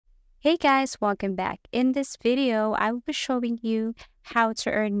Hey guys, welcome back. In this video, I will be showing you how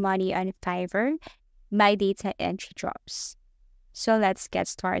to earn money on Fiverr, my data entry jobs. So let's get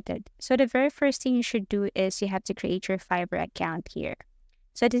started. So the very first thing you should do is you have to create your Fiverr account here.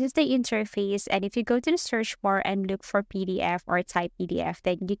 So this is the interface, and if you go to the search bar and look for PDF or type PDF,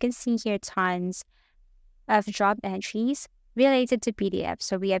 then you can see here tons of job entries related to PDF.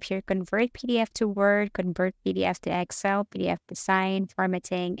 So we have here convert PDF to Word, convert PDF to Excel, PDF design,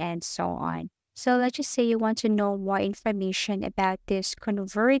 formatting, and so on. So let's just say you want to know more information about this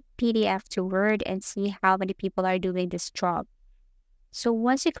convert PDF to Word and see how many people are doing this job. So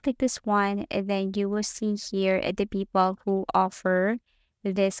once you click this one, and then you will see here the people who offer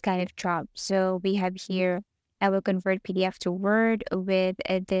this kind of job. So we have here, I will convert PDF to Word with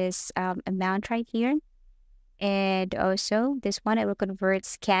this amount right here. And also this one, I will convert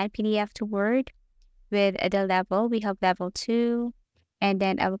scan PDF to Word with the level. We have level 2. And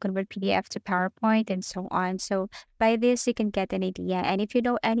then I will convert PDF to PowerPoint and so on. So by this, you can get an idea. And if you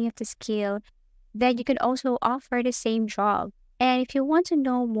know any of the skill, then you can also offer the same job. And if you want to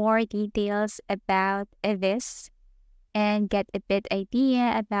know more details about this and get a bit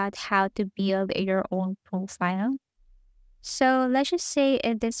idea about how to build your own profile. So let's just say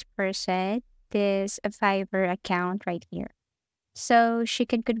this person, this Fiverr account right here. So she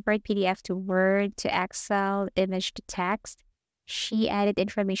can convert PDF to Word, to Excel, image to text. She added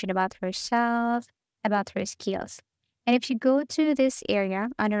information about herself, about her skills. And if you go to this area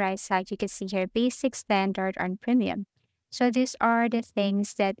on the right side, you can see here basic, standard, and premium. So these are the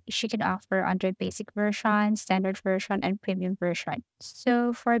things that she can offer under basic version, standard version, and premium version.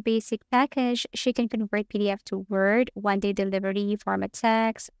 So for basic package, she can convert PDF to Word, one-day delivery, format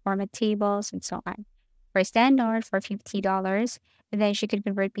text, format tables, and so on. For standard, for $50, and then she can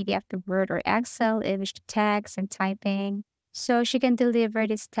convert PDF to Word or Excel, image to text, and typing. So she can deliver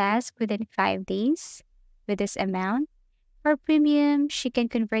this task within 5 days with this amount. For premium, she can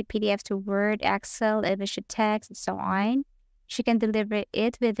convert PDF to Word, Excel, image to text, and so on. She can deliver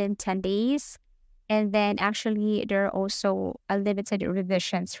it within 10 days. And then actually, there are also limited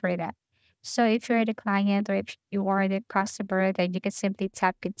revisions for that. So if you're the client or if you are the customer, then you can simply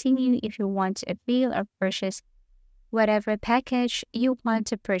tap continue if you want to avail or purchase whatever package you want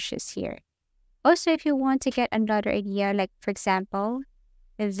to purchase here. Also, if you want to get another idea, like for example,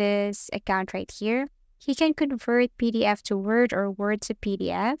 this account right here, he can convert PDF to Word or Word to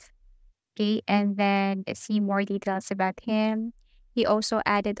PDF. Okay, and then see more details about him. He also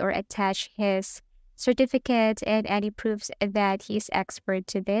added or attached his certificate and any proofs that he's expert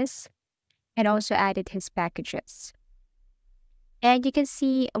to this, and also added his packages. And you can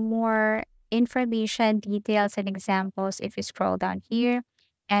see more information, details, and examples if you scroll down here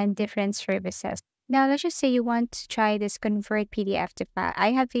and different services. Now, let's just say you want to try this convert PDF to file.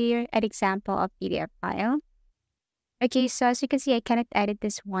 I have here an example of PDF file. Okay, so as you can see, I cannot edit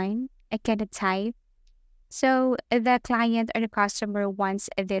this one. I cannot type. So the client or the customer wants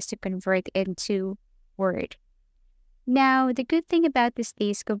this to convert into Word. Now, the good thing about these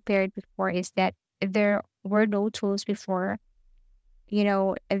days compared before is that there were no tools before,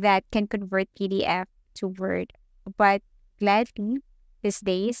 that can convert PDF to Word. But gladly, these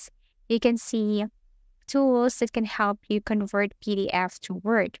days, you can see tools that can help you convert PDF to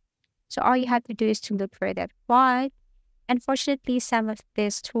Word. So all you have to do is to look for that. But unfortunately, some of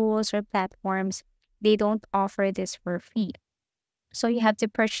these tools or platforms, they don't offer this for free. So you have to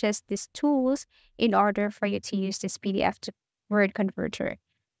purchase these tools in order for you to use this PDF to Word converter.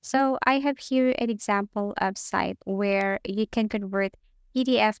 So I have here an example of site where you can convert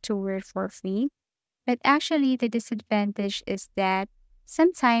PDF to Word for free. But actually, the disadvantage is that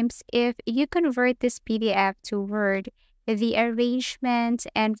sometimes if you convert this PDF to Word, the arrangement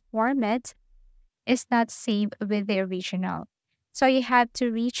and format is not same with the original. So you have to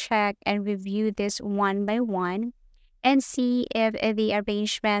recheck and review this one by one and see if the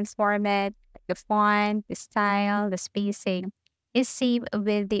arrangement, format, the font, the style, the spacing is same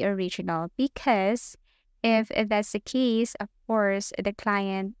with the original. Because if that's the case, of course, the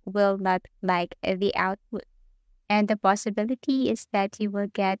client will not like the output. And the possibility is that you will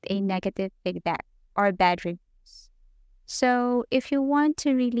get a negative feedback or bad reviews. So if you want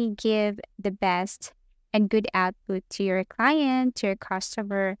to really give the best and good output to your client, to your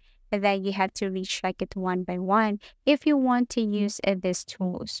customer, then you have to recheck it one by one. If you want to use these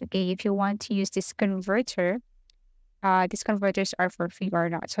tools, okay, if you want to use this converter, these converters are for free or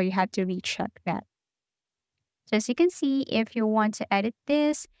not. So you have to recheck that. So as you can see, if you want to edit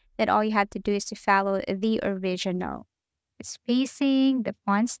this, then all you have to do is to follow the original. The spacing, the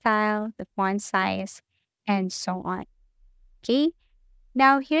font style, the font size, and so on. Okay.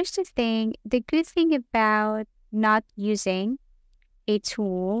 Now, here's the thing, the good thing about not using a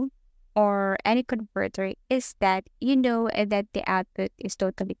tool or any converter is that you know that the output is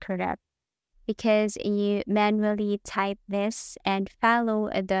totally correct because you manually type this and follow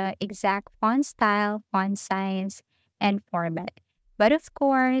the exact font style, font size, and format. But of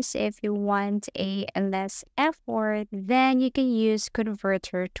course, if you want a less effort, then you can use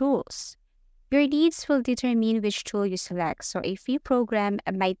converter tools. Your needs will determine which tool you select. So a free program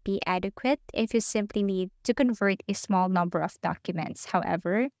might be adequate if you simply need to convert a small number of documents.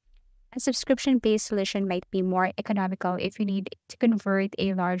 However, a subscription based solution might be more economical if you need to convert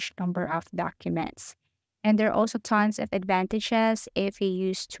a large number of documents. And there are also tons of advantages if you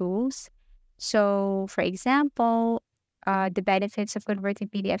use tools. So, for example, the benefits of converting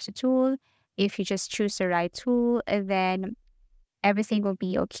PDFs to tool, if you just choose the right tool, then everything will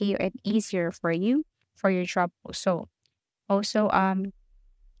be okay and easier for you for your job. Also,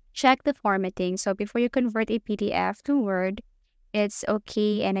 check the formatting. So before you convert a PDF to Word, it's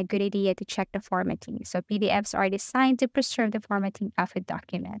okay and a good idea to check the formatting. So PDFs are designed to preserve the formatting of a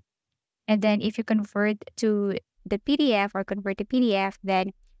document. And then if you convert to the PDF or convert to PDF,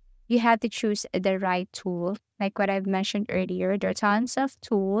 then you have to choose the right tool. Like what I've mentioned earlier, there are tons of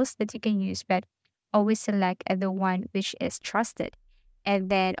tools that you can use, but always select the one which is trusted. And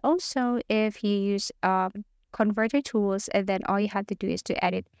then also, if you use converter tools, and then all you have to do is to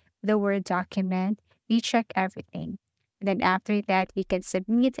edit the Word document, recheck everything. And then after that, you can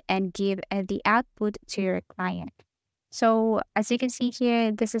submit and give the output to your client. So as you can see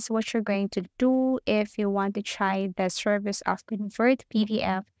here, this is what you're going to do if you want to try the service of convert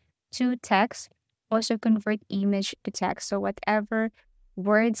PDF to text, also convert image to text. So whatever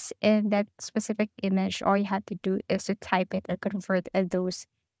words in that specific image, all you have to do is to type it or convert those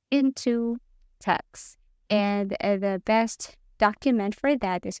into text. And the best document for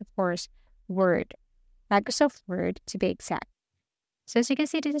that is, of course, Word, Microsoft Word to be exact. So as you can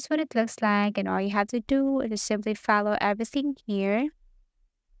see, this is what it looks like. And all you have to do is simply follow everything here.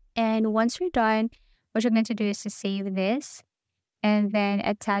 And once you're done, what you're going to do is to save this and then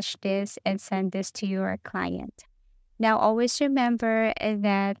attach this and send this to your client. Now, always remember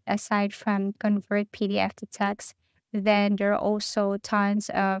that aside from convert PDF to text, then there are also tons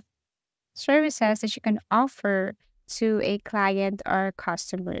of services that you can offer to a client or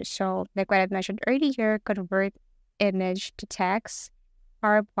customer. So, like what I've mentioned earlier, convert image to text,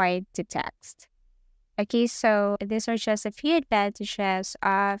 PowerPoint to text. Okay, so these are just a few advantages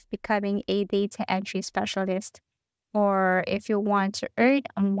of becoming a data entry specialist, or if you want to earn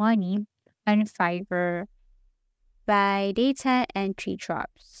money on Fiverr by data entry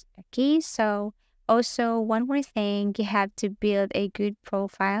jobs. Okay, so also one more thing, you have to build a good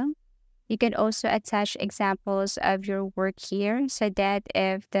profile. You can also attach examples of your work here so that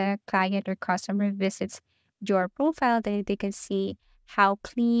if the client or customer visits your profile, then they can see how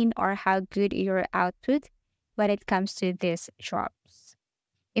clean or how good your output when it comes to these jobs.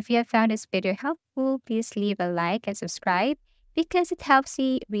 If you have found this video helpful, please leave a like and subscribe because it helps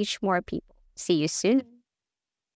me reach more people. See you soon.